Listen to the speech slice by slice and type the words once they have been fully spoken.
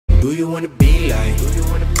Who you wanna be like?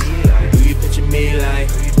 Who you picture me like?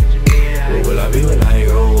 What will I be like?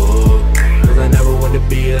 Oh, cause I never wanna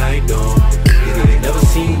be like them. Nigga, they never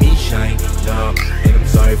seen me shine, nah. And I'm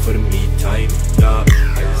sorry for the me time, nah.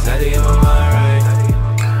 I just had to get my mind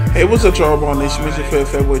right. Hey, what's up, y'all? Ball Nation, Mr.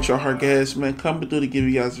 February, SHAREfactory, man, coming through to give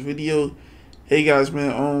you guys a video. Hey guys,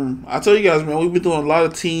 man, I tell you guys, man, we've been doing a lot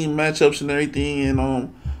of team matchups and everything,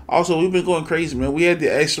 and also we've been going crazy, man. We had to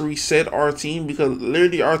actually reset our team because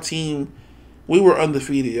literally our team, we were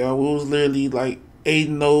undefeated, y'all. We was literally like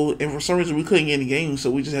 8-0, and for some reason we couldn't get any games,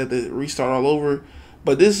 so we just had to restart all over.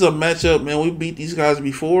 But this is a matchup, man. We beat these guys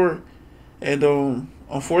before, and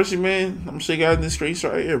unfortunately, man, I'm gonna show you guys in this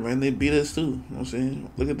screenshot right here, man. They beat us too. You know what I'm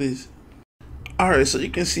saying? Look at this. Alright, so you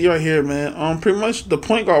can see right here, man. Pretty much the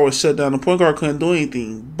point guard was shut down. The point guard couldn't do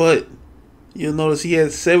anything, but you'll notice he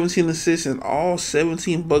had 17 assists, and all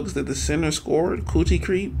 17 buckets that the center scored, Coochie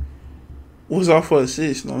Creep, was off for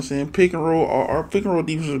assists. You know what I'm saying? Pick and roll, our pick and roll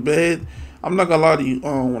defense was bad. I'm not gonna lie to you.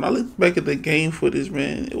 When I look back at the game footage,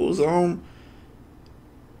 man, it was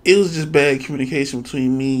just bad communication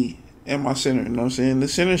between me and my center. You know what I'm saying? The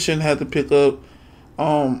center shouldn't have to pick up.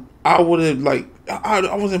 I would have, like,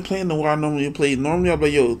 I wasn't playing the way I normally play. Normally I'd be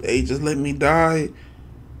like, yo, hey, just let me die.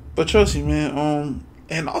 But trust me, man.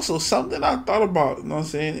 And also something I thought about, you know what I'm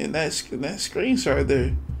saying, in that screenshot right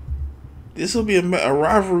there. This will be a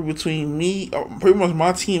rivalry between me, pretty much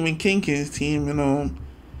my team and King-Kin's team, and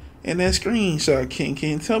that screenshot,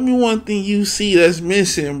 King. Tell me one thing you see that's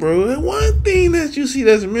missing, bro. One thing that you see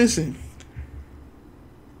that's missing.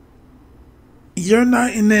 You're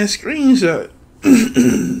not in that screenshot.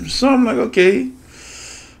 So I'm like, okay.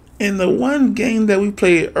 In the one game that we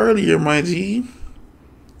played earlier, my G,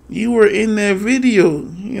 you were in that video.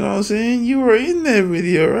 You know what I'm saying? You were in that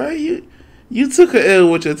video, right? You took a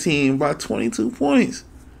L with your team by 22 points.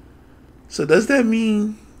 So does that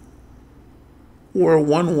mean we're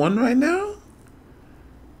 1-1 right now?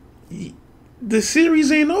 The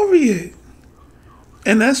series ain't over yet.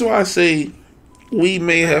 And that's why I say we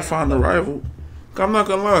may have found a rival. I'm not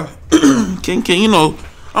gonna lie. King, you know,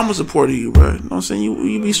 I'm a supporter of you, bro. You know what I'm saying?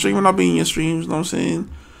 You be streaming, I'll be in your streams, you know what I'm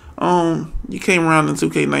saying? You came around in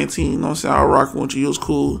 2K19, you know what I'm saying? I was rocking with you, it was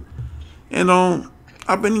cool. And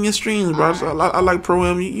I've been in your streams, bro. So I like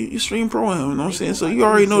Pro-Am. You stream Pro-Am, you know what I'm saying? So you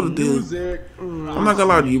already know the deal. I'm not gonna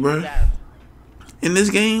lie to you, bro. In this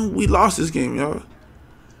game, we lost this game, y'all.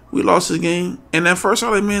 We lost this game. And at first I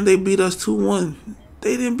was like, man, they beat us 2-1.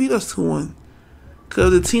 They didn't beat us 2-1.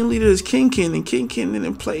 Because the team leader is King, and King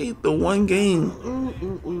didn't play the one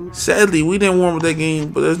game. Sadly, we didn't warm up that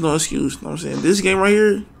game, but there's no excuse. You know what I'm saying? This game right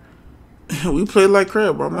here, we played like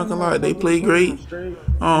crap, bro. I'm not gonna lie. They played great.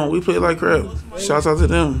 We played like crap. Shouts out to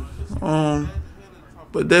them.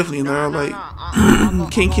 But definitely, like,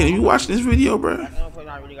 King, if you watching this video, bro,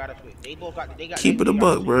 keep it a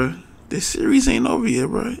buck, bro. This series ain't over yet,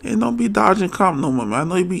 bro. And don't be dodging comp no more, man.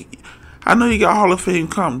 I know you got Hall of Fame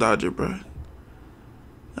comp dodger, bro.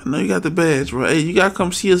 I know you got the badge, bro. Hey, you gotta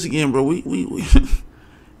come see us again, bro.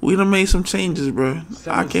 We done made some changes, bro.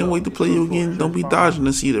 I can't wait to play you again. Don't be dodging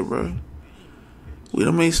us either, bro. We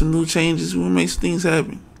done made some new changes. We made some things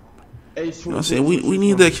happen. You know what I'm saying? We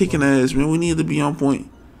need that kicking ass, man. We need to be on point.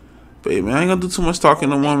 But hey, man, I ain't gonna do too much talking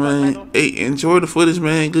no more, man. Hey, enjoy the footage,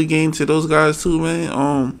 man. Good game to those guys too,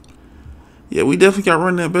 man. Yeah, we definitely got to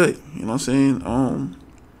run that back. You know what I'm saying?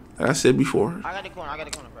 Like I said before. I got the corner,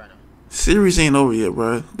 bro. Series ain't over yet,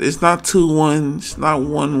 bro. It's not 2-1. It's not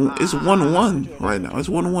 1. It's 1-1 right now. It's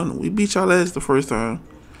 1-1. We beat y'all ass the first time,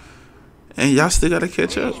 and y'all still gotta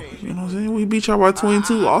catch up. You know what I'm saying? We beat y'all by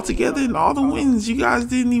 22 altogether, and all the wins you guys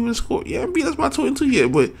didn't even score. Yeah, beat us by 22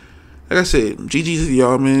 yet, but like I said, GG's to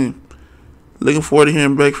y'all, man. Looking forward to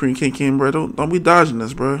hearing back from you, King, bro. Don't be dodging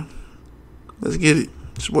us, bro. Let's get it.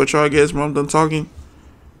 It's your boy SHAREfactory, bro. I'm done talking.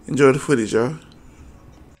 Enjoy the footage, y'all.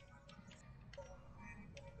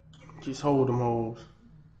 Just hold them hoes.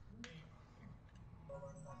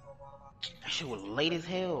 That shit was late as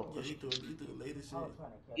hell.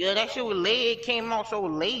 Yeah, that shit was late. It came out so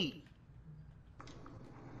late.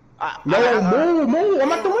 No, move.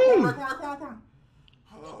 I'm at the wing.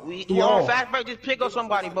 We on fast break. Just pick up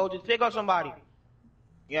somebody, bro. Just pick up somebody.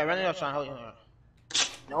 Yeah, run it up, son. Hold on.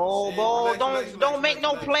 No, bro. Don't make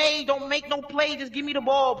no play. Don't make no play. Just give me the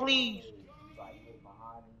ball, please.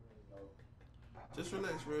 Just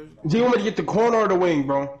relax, bro. Do you want me to get the corner or the wing,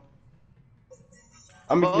 bro?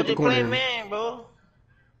 I'm gonna get the corner. Play man, bro.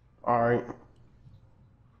 All right.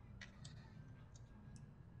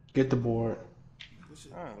 Get the board.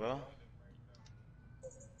 Alright, bro.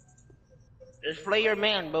 Just play your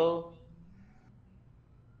man, bro.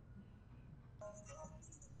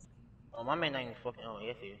 Oh, my man not even fucking. Oh,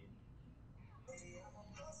 yes, he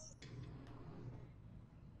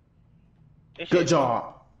is. Good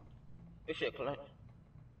job. This shit collect.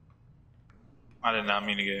 I did not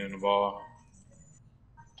mean to get in the ball.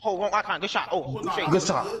 Oh, wrong icon. Good shot. Oh, good shot. Good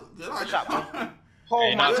shot. Good shot, bro. Oh,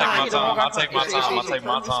 Hey, my I'll take God. my Hit the wrong time. I'll icon. take my time. I'll take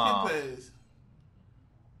my Perfect skin time. pass.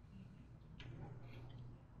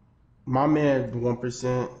 My man,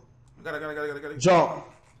 1%. Got it. Jump.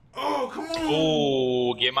 Oh, come on.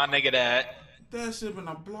 Oh, get my nigga that. That shit been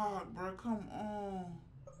a block, bro. Come on.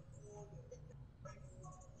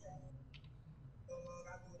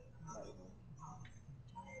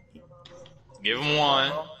 Give him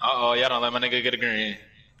one. Uh-oh, y'all don't let my nigga get a green.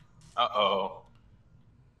 Uh-oh.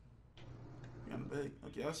 You on the back.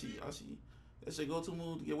 Okay, I see. That shit go to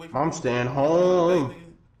move to get away from I'm me. staying Back, home. nigga.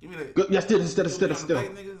 Give me that. Good. Yeah, still. Back,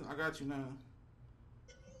 nigga. I got you now.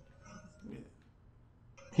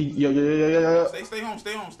 Yeah. Stay home.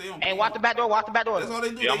 Hey, watch the back door. That's all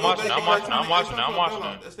they do. Yeah, I'm watching.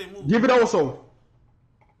 Let's stay moving. Give it also.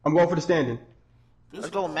 I'm going for the standing. Let's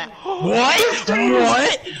go, Matt. What?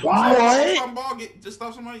 Just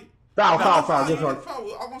stop somebody. Foul. I'm Good one.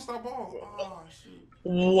 gonna stop ball. Oh shit.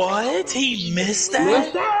 What? He missed that?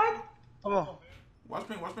 Missed that? Come on. Watch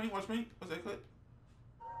pink. What's that cut?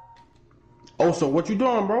 Oh, so what you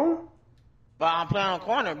doing, bro? But I'm playing on the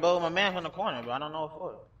corner, bro. My man's on the corner, bro. I don't know what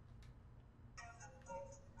for.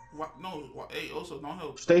 What? No. What? Hey, also don't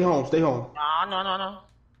help. Stay home. No.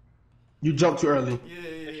 You jumped too early.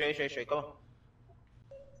 Yeah. Straight. Go.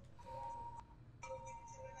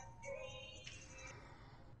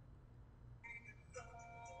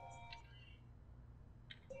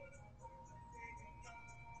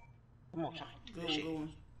 Come on, Good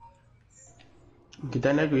one. Get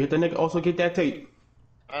that nigga. Hit that nigga. Also get that tape.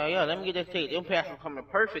 Yeah, let me get this tape. Them passes coming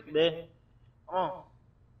perfect, man. Come on.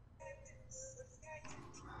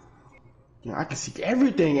 Yeah, I can see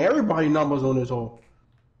everything. Everybody numbers on this hole.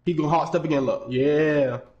 He go hot step again. Look.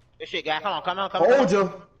 Yeah. This shit, guy. Come on. Hold you.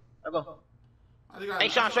 Let's go. Hey,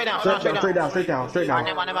 Sean, straight down. Straight down. Too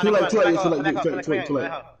late. Too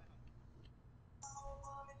late.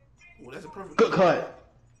 Oh, that's a perfect. Good cut.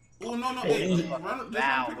 Oh no. Hey, just run pick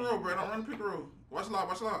and roll, bro. Don't run pick and roll. Watch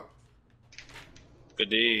lock. Good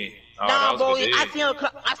D. Oh, Nah, that was boy, good D.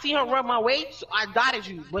 I seen him run my way, so I dotted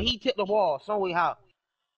you, but he tipped the ball some way. How?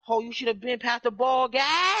 Oh, you should have been past the ball,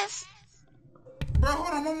 guys. Bro, hold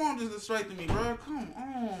on. My mom just distracted me, bro. Come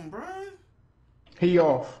on, bro. He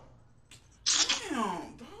off. Damn,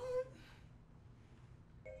 dog.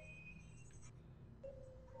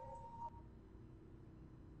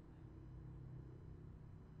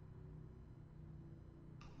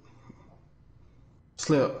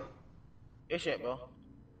 Slip. Good shit, bro.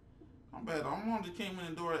 I'm bad. My mom just came in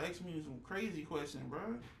the door and asked me some crazy question, bro.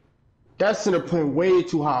 That center point way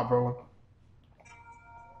too high, bro.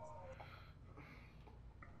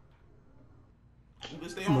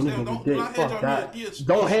 Just stay on. Don't hedge on that. me.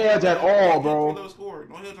 Don't hedge at all, bro.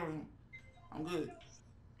 Don't hedge on him. I'm good.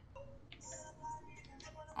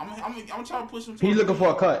 I'm trying to push him. He's looking for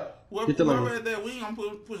a cut. Whoever at that wing, I'm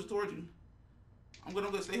pushing towards you. I'm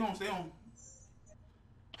good. Stay home.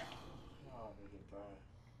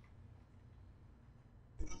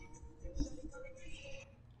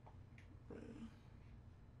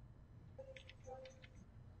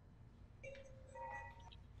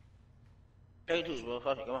 Straight two, bro.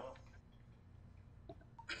 Fuck it, come on.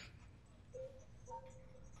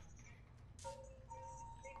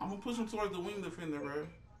 I'm gonna push him towards the wing defender, bro.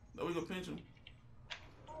 That we gonna pinch him.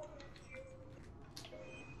 Oh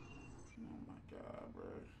my god, bro.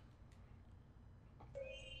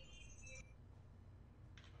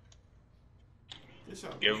 Good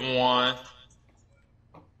shot. Give him one.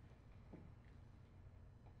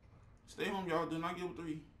 Stay home, y'all. Do not give him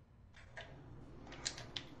 3.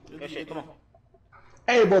 Good shit, come on.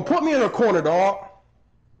 Hey, bro, put me in a corner, dog.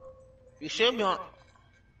 You should be on.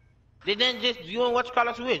 They didn't just you want what you call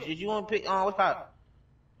us switch. Did you want to pick what's that?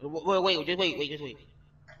 Wait, just wait.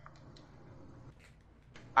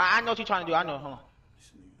 I know what you're trying to do. I know. Hold on.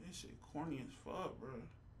 This shit corny as fuck, bro.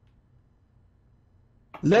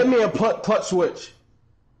 Let me a clutch switch.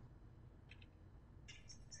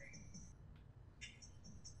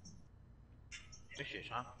 This shit,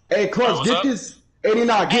 Sean. Hey, clutch, get this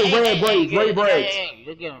 89. Get red braids. Red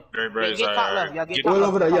braids, Get top left. Y'all get top Wait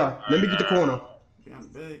over left. there, yeah. Let me get the corner. Behind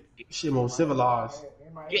the bag. Shit more civilized.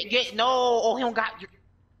 Get no. Oh, he don't got.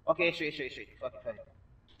 Okay, straight. Fuck it.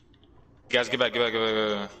 Guys, get back.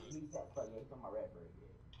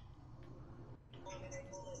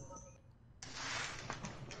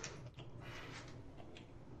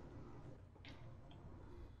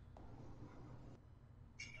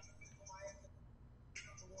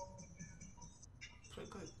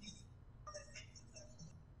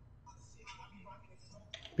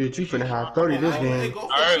 Bitch, you finna have 30 this game.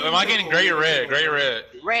 Alright, am I getting gray or red? Gray or red?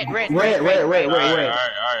 Red.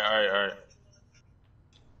 Alright.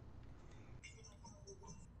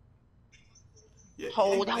 Yeah,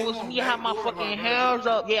 Oh, that was me. I had my fucking hairs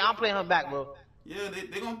up. Yeah, I'm playing him back, bro. Yeah,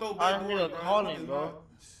 they gonna throw back doors, bro. Calling, bro.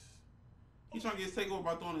 He's trying to get his takeover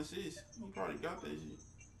by throwing assists. He probably got that shit.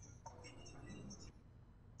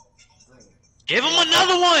 Give him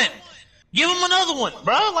another one! Give him another one,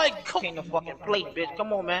 bro. Like, come Can't fucking play, bitch.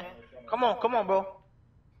 Come on, man. Come on, bro.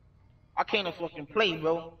 I can't fucking play,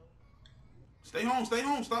 bro. Stay home.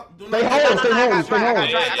 Stop doing Stay that. home. Stay home.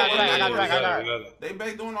 I got it. They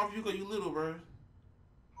back doing off you because you little, bro.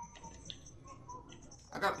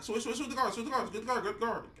 I got switch the guard. Good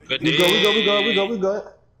guard. Good We good.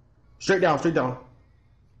 Straight down. Let's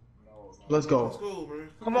go. Let's go, bro.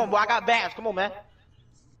 Come on, bro. I got bats. Come on, man.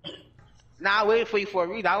 Nah, I waited for you for a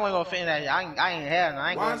reason. I wasn't gonna finish that. I ain't had. I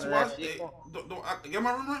ain't gonna Watch. that shit. Get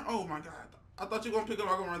my room run? Oh my god. I thought you were gonna pick up.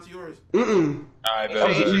 I'm gonna run to yours. Mm-mm. Alright, That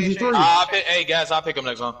was an easy 3. Hey, guys, I'll pick him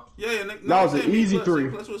next one. Yeah. That was an easy 3.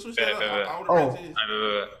 Let's switch that up. I would've Oh. ran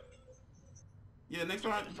to his. Yeah, next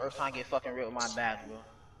time. First time I get fucking real with my bats, bro.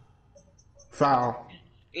 Foul.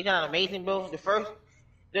 It's not amazing, bro. The first.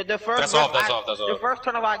 That's off. The first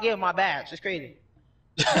turnover I give my bats. It's crazy.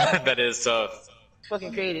 That is tough.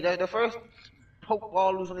 Fucking crazy. The first poke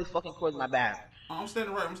ball loose on this fucking court is my bad. I'm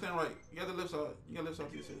standing right. You got the left side.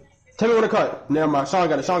 To yourself. Tell me when to cut. Never mind. Sean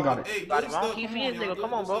got it. Hey, Got good it, stuff. man. Keep feeding this nigga.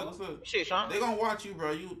 Come on, bro. Shit, Sean. They gonna watch you,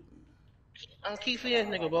 bro. I'm keep feeding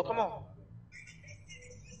this nigga, bro. Come on.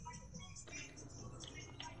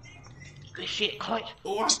 Good shit, clutch.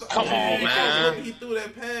 Oh, Come on, man. He threw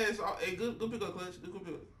that pass. Hey, good pick up, clutch. Good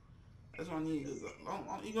pick up. That's what I need.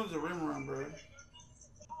 He goes to the rim run, bro.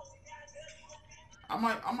 I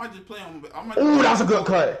might just play him. Ooh, that's a good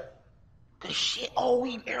cut. Good shit. Oh,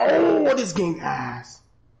 This game ass.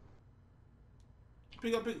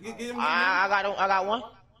 Pick up. Get him. I got one.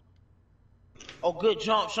 Oh, good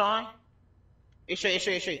jump, Sean. It's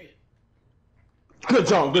straight. Good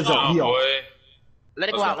jump. Oh, Yo. boy. Let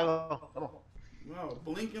it go out. Come on. Wow,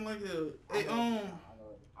 blinking like hell. Hey,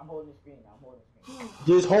 I'm holding the screen.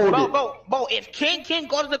 Just hold it. Bro, if King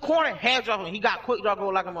go to the corner, hands off him. He got quick draw go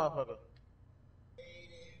like a motherfucker.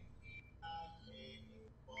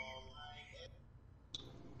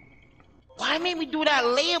 Why made me do that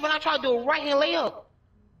layup when I try to do a right hand layup?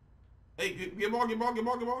 Hey, get ball.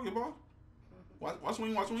 Watch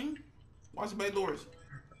swing. Watch the back doors.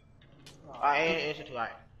 Alright, it's a 2. Alright.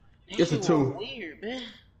 It's a 2. Weird, man.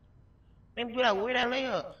 Made me do that weird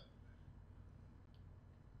layup.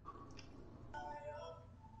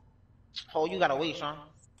 Oh, you gotta wait, Sean.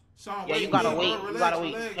 Yeah, you gotta wait. You gotta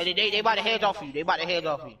wait. Hey, they about to heads off you.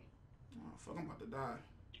 Oh, fuck, I'm about to die.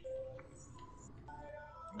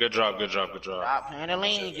 Good job. Stop playing the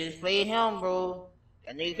lane. Just play him, bro.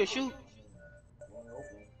 That nigga can shoot.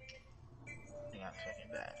 They got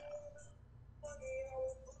fucking bad.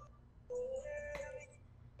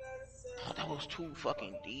 Oh, that was too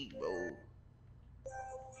fucking deep, bro.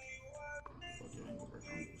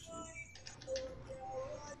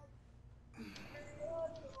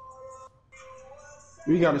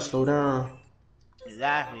 We gotta slow down.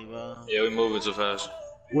 Exactly, bro. Yeah, we moving too fast.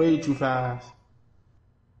 Way too fast.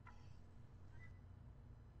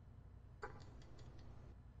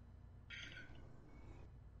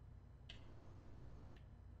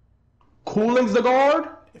 Cooling's the guard?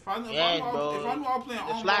 If I knew Yes, I was playing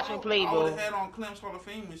The on slash ball, and play, I bro. would have had on Clem's Hall of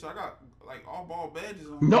Fame, so I got like all ball badges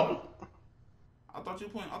on. No. I thought you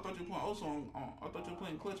were playing also on. I thought you were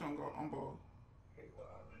playing clutch on ball.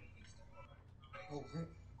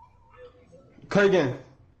 Cut again.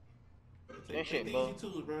 That shit, Take bro. easy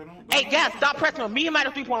twos, bro. Don't Hey, Gas, stop pressing him. Me and Matt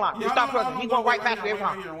are 3-point line. Just stop pressing him. He going right past you every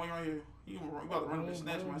time. Right here. You about to run this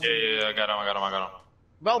snatch my Yeah, shit. I got him.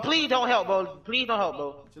 Bro, please don't help, bro. Please don't help,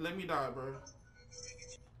 bro. Just let me die, bro.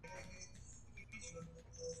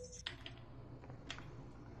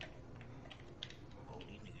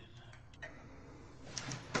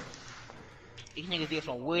 These niggas did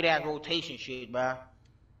some weird ass rotation shit, bro.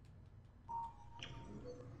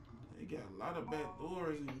 They got a lot of back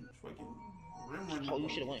doors and fucking rim running. Oh, you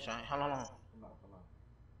should have went, Sean. Hold on.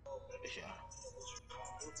 This shit.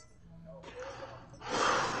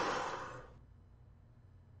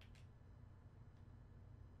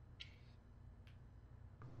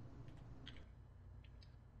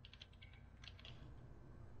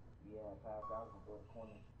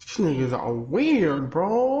 These niggas are weird,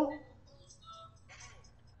 bro.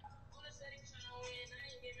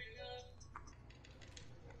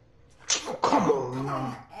 Oh, come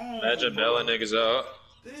on. Imagine bailing niggas out.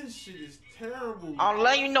 This shit is terrible. I'm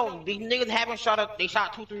letting you know, these niggas haven't shot up. They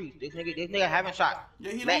shot 2 threes. This nigga haven't shot.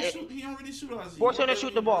 Yeah, he don't really shoot us. Force him to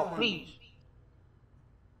shoot the ball, please.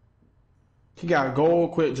 He got a goal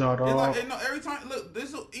quick, jaw, dog. Like, no, every time, look, this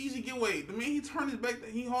is an easy getaway. The minute he turned his back,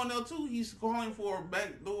 he holding L2, he's calling for a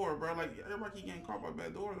back door, bro. Like, everybody keep getting caught by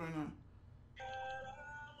back doors right now.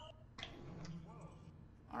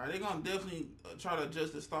 Alright, they're gonna definitely try to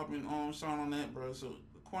adjust the stopping shot on that, bro. So,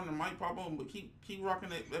 the corner might pop up, but keep rocking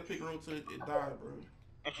that pick and roll till it die, bro.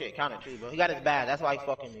 That shit counted too, bro. He got his bad. That's why he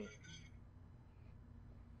fucking me.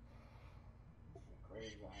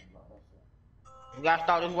 You gotta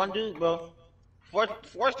stop this one dude, bro.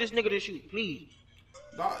 Force this nigga to shoot, please.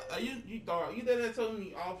 Dog, you that told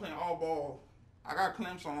me I was playing all ball. I got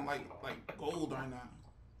clamps on like gold right now.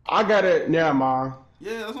 I got it now, man.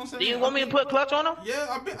 Yeah, that's what I'm saying. Do you want me to put clutch on him?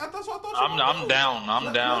 Yeah, that's what I thought. I'm down.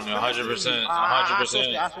 I'm down. 100%. 100%. I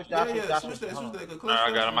switched that. Switch that. I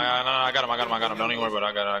got him. I got him. Don't even worry about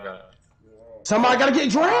it. I got it. Somebody gotta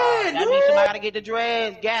get dread. That means somebody gotta get the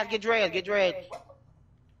dreads. Gas, get dreads.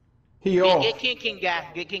 He off. Get King, gas.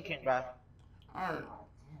 Get King, bro. Alright.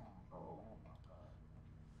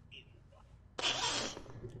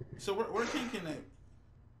 So where King at?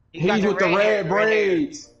 He's with the red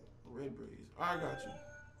braids. Red braids. I got you.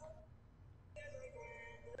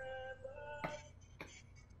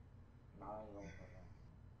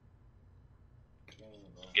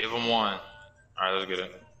 Give him one. Alright, let's get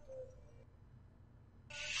it.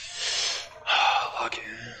 Lucky.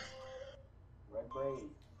 Red braids.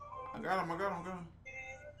 I got him.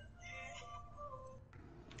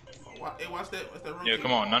 Hey, watch that room. Yeah,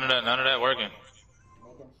 come on. None of that working.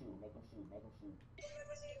 Make him shoot.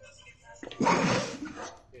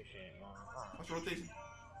 Watch rotation.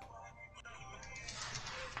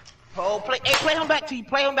 Oh, play him back, T.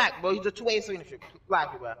 Play him back, bro. He's a 2-8 signature. Fly,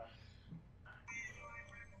 bro.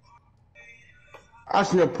 I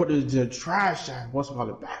should have put this in the trash can. What's about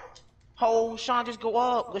it back? Oh, Sean, just go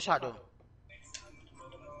up. Good shot, though.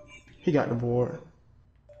 He got the board.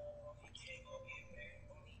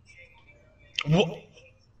 What?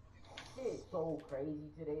 It's so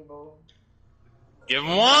crazy today, bro. Give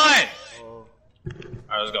him one. Alright,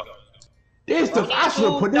 let's go. I should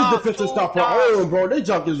have put this defensive stuff on, bro. This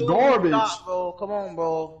junk is garbage. Stop, bro. Come on,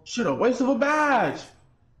 bro. Shit, a waste of a badge.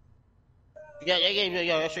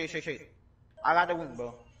 Yeah. Straight. I got the win,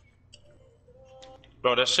 bro.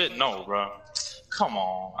 Bro, that shit, no, bro. Come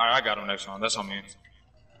on. Alright, I got him next one. That's on me.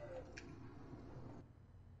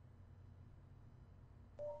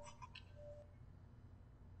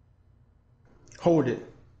 Hold it.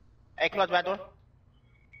 Hey, clutch back door.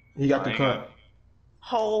 He got the cut.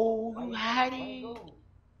 Oh, you had it.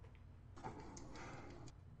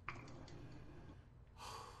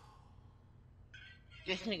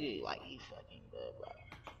 This nigga, like, he fucking good, bro.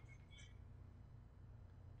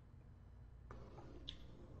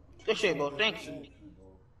 Good shit, bro. Thank you.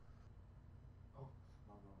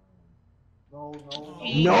 No.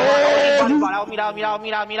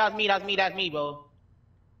 That's me, bro.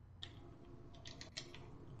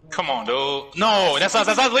 Come on, dude. No, that's us.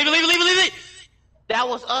 Leave it. That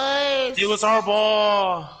was us. It was our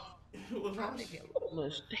ball. It was our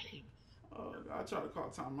mistake. Oh, God, I tried to call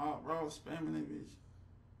timeout, bro. I was spamming that bitch.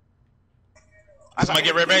 Somebody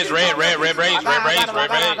get red braids. Red braids.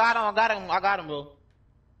 I got him, bro.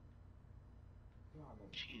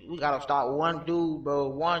 We gotta start one dude, bro.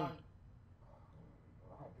 One.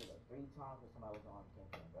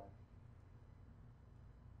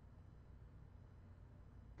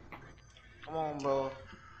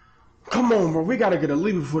 Come on, bro. We gotta get a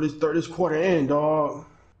lead before this quarter end, dog.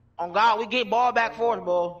 On God, we get ball back for us,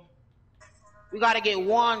 bro. We gotta get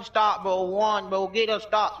one stop, bro. One, bro. Get us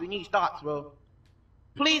stops. We need stops, bro.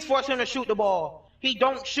 Please force him to shoot the ball. He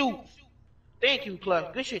don't shoot. Thank you,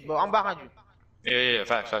 Clutch. Good shit, bro. I'm behind you. Yeah.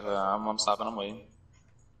 Fact. I'm stopping. I'm waiting.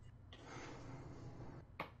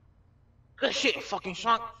 Good shit, fucking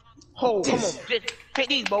Sean. Oh, come on. Just take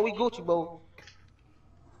these, bro. We Gucci, bro.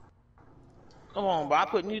 Come on, bro. I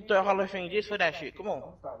put new third Hall of Fame just for that shit. Come on.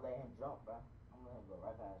 I'm start letting him jump, bro. I'm letting him go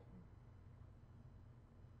right past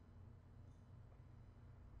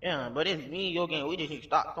me. Yeah, but it's me and your game. We just need to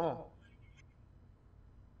stop. Come on.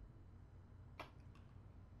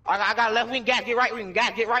 I got left wing, gas, get right wing,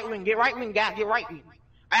 gas, get right wing, get right wing, gas, get right wing.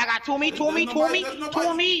 I got two of me. You told me go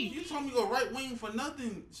right wing for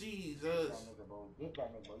nothing. Jesus.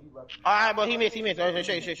 Alright, but he missed.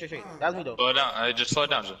 Straight. That's me though. Slow it down. Just slow it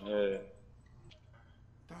down. Yeah.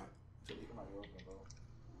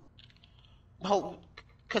 No,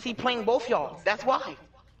 cause he playing both y'all. That's why.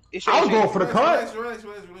 I was going for the cut. Relax.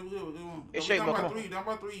 It's straight, bro. Come on. Down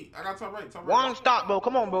by 3. I got top right. One stop, bro.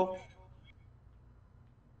 Come on, bro.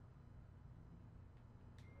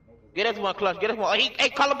 Get us one clutch. Get us one. Hey,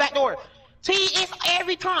 call him back door. T is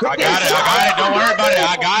every time. I got it. Don't worry about it.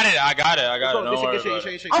 I got it. Don't worry about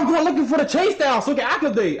it. I'm going looking for the chase down so it can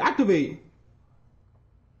activate.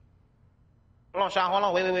 Hold on, Sean. Hold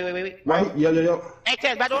on. Wait. Right? Yeah. Hey,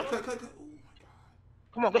 Taz, back door.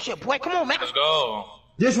 Come on, good shit, boy. Come on, man. Let's go.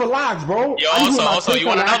 Just relax, bro. Yo, also, you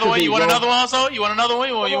want another one? You want another one also? You want another one?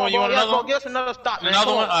 You want another one? Give us another stop, man.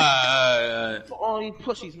 Another one? For all these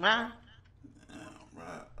pussies, man.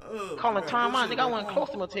 Calling time out, nigga. I went close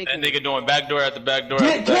to my take. That nigga doing backdoor at the backdoor.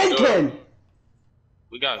 Ken.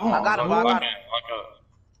 We got. I got him. Lock up.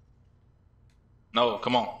 No,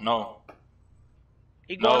 come on, no.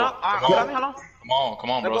 He going up. Hold on.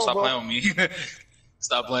 Come on, bro. Stop playing with me.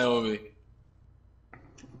 Stop playing with me.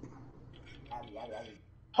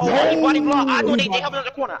 Hold on, he body block. I know they helping in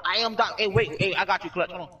the corner. I am down. Hey, wait. Hey, I got you,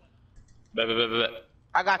 clutch. Hold on. Bet.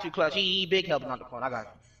 I got you, clutch. He big helping on the corner. I got you.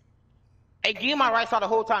 Hey, give my right side the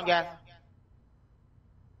whole time, guys.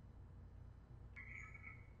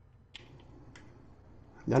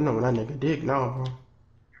 Y'all know what that nigga dig now, bro.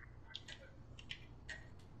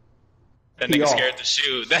 That nigga scared to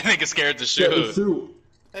shoot. That nigga scared to shoot.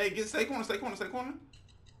 Hey, stay corner.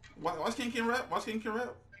 Watch King rap.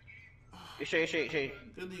 Shit.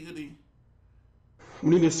 Goody. We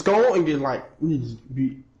need to skull and get like, we need to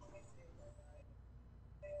beat.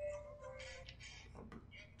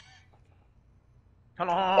 Hold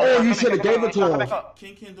on. Oh, you should have gave it to him.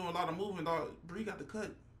 King doing a lot of moving, dog. Bree got the cut.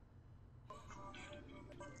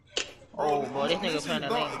 Oh, boy, this nigga playing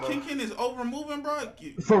that lane, bro. King is over moving, bro.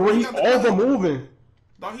 For real, he's over moving.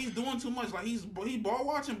 Dog, he's doing too much. Like, he ball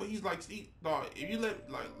watching, but he's like, dog, if you just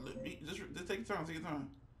take your time.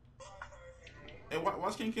 Hey,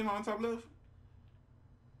 watch King on top left.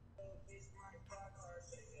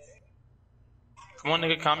 Come on,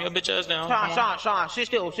 nigga, calm your bitch ass down. Sean, sit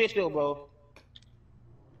still, bro.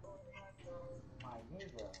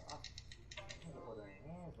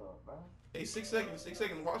 Hey, 6 seconds.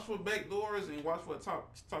 Watch for back doors and watch for a top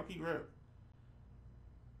key grab.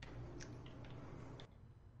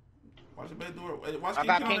 Watch the back door. Watch King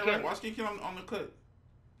on the right. Watch King on the cut.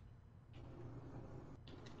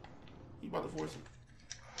 He about to force it.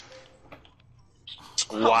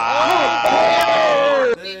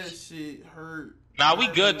 Wow. That shit hurt. Nah, we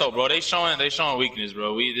good though, bro. They showing weakness,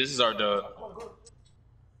 bro. This is our dub.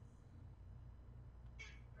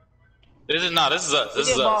 This is us. This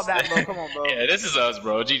is us. Back, bro. Come on, bro. Yeah, this is us,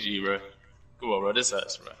 bro. GG, bro. Come on, bro. This is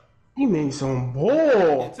us, bro. He made some ball.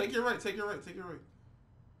 Yeah, take your right.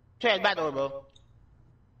 Chaz, back door, bro.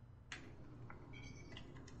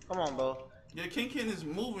 Come on, bro. Yeah, King is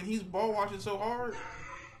moving. He's ball watching so hard.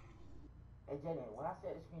 Hey, Jenny, when I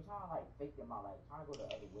said this screen, trying to like fake them out, like trying to go the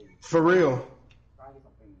other way. For real. Trying to get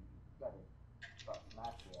some free. You gotta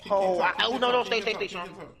smash it. No, stay, Sean.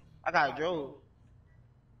 I got drove.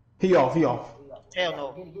 He off. Hell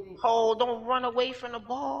no. Don't run away from the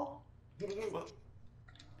ball.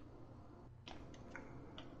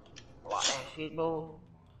 Watch that shit, bro.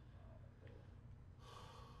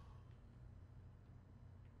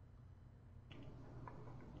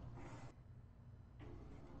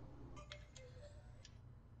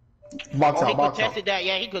 Box out. He contested that.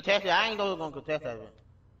 Yeah, he contested. I ain't know he was gonna contest that.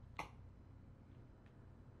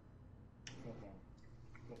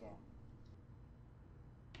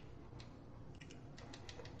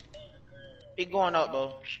 He going up,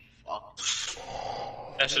 bro. Fuck.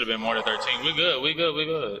 That should have been more than 13. We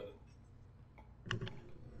good.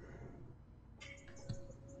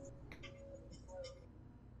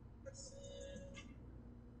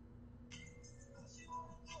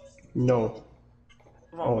 No.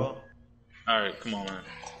 Come on, bro. Alright, come on, man.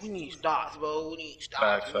 We need stops, bro. We need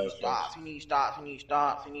stops. We need stops.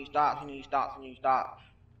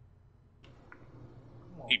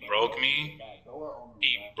 He broke me.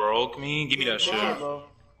 Give me that shit. Bro.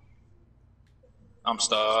 I'm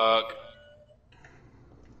stuck.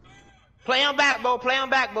 Play him back, bro.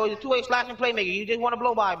 He's a 2-way slashing playmaker. You just want to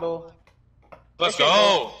blow by, bro. Let's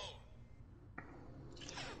go.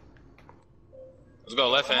 Let's go,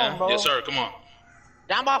 left hand. Yes, sir. Come on.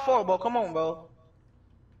 Down by 4, bro. Come on, bro.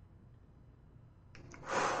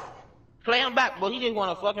 Play him back, bro. He just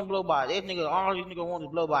want to fucking blow by. All these niggas want is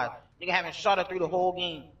blow by. Nigga haven't shot it through the whole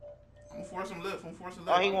game. I'm forcing left.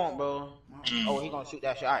 Oh, he won't, bro. Oh, he gonna shoot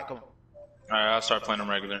that shit. Alright, come on. Alright, I'll start playing him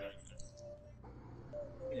regular.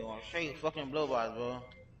 You want straight fucking blow bys, bro.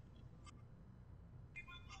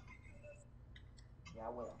 Yeah,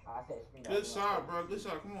 I said screen. Good shot, bro.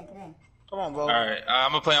 Come on. Come on, bro. All right,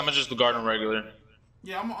 I'm gonna just guard him regular.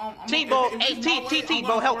 Yeah, I'm T, bro. if Hey, it's my way, T, I'm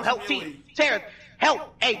bro. gonna force Help, him T. your way. Terrence,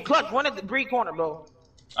 help. Hey, Clutch, run at the green corner, bro.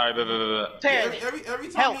 All right, bet. Terrence, Every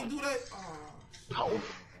time help. he do that, Oh.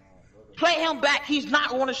 Play him back. He's not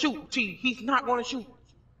going to shoot, T. He's not going to shoot.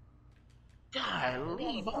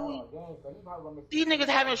 Golly, boy. These niggas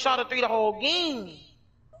haven't shot a 3 the whole game.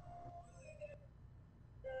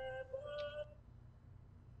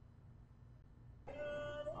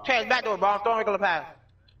 Terrence, back door, bro. I'm throwing regular pass.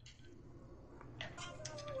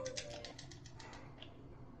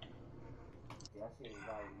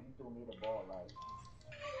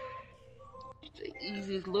 The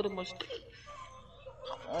easiest little mistake.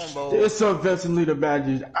 Come on, bro. It's so Vincent Leader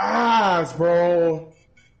badges. Ass, bro.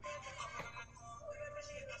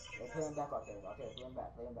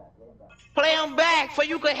 Play him back so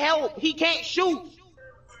you can help. He can't shoot.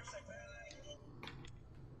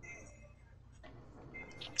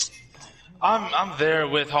 I'm there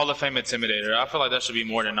with Hall of Fame Intimidator. I feel like that should be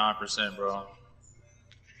more than 9%, bro.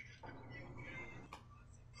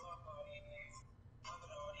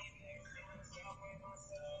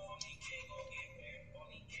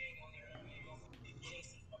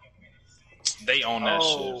 They own that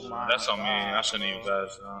shit. That's on me. I shouldn't use that.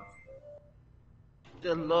 So.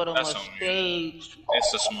 The little That's on me. mistakes.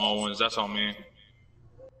 It's the small ones. That's on me.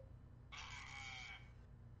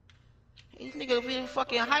 These niggas being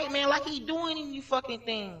fucking hype, man, like he doing any fucking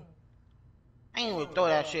thing. I ain't gonna throw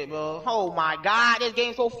that shit, bro. Oh my god, this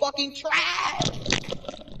game's so fucking trash.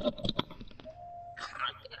 God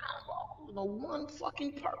damn, bro. No one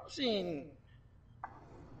fucking person.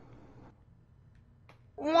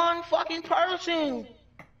 One fucking person.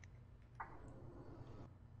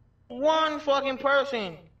 One fucking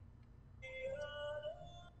person.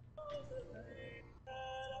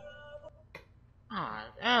 Ah,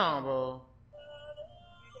 damn, bro.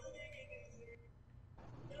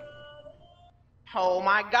 Oh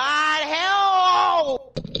my god,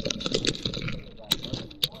 help!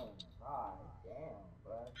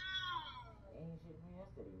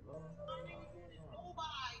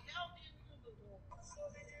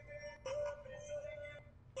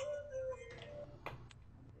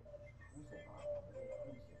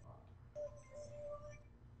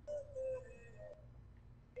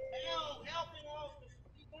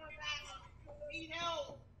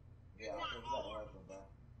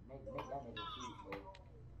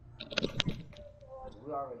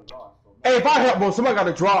 Hey, if I help, bro, somebody got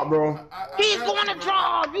to drop, bro. He's going to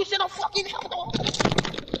drop! You should have fucking helped him!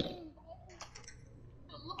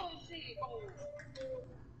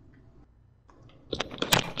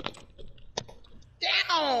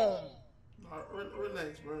 Damn!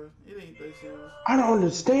 Relax, bro. It ain't that serious. I don't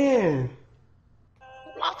understand.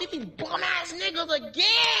 Lost these bum ass niggas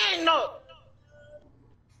again!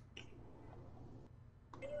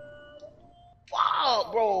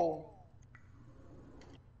 Fuck, bro.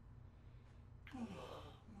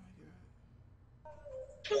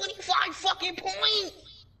 25 fucking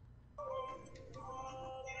points!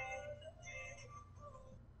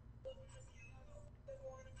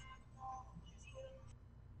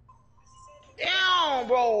 Damn,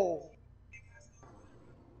 bro.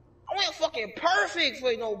 I went fucking perfect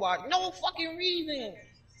for nobody. No fucking reason.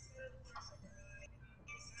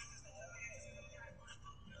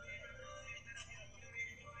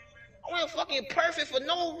 I went fucking perfect for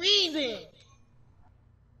no reason.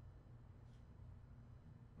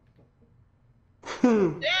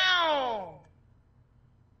 Damn.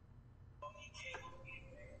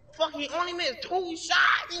 Fucking only missed 2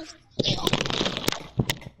 shots.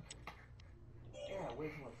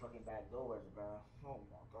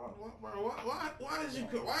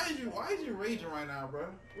 Why is you raging right now, bro?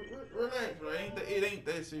 Relax, bro. It ain't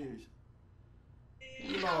that serious.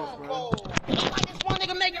 You lost, bro. Like this one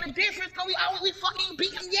nigga making a difference, cause we fucking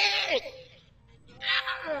beat him yet.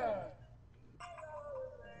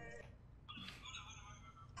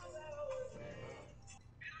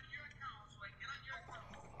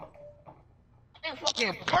 I'm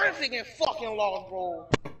fucking perfect and fucking lost, bro.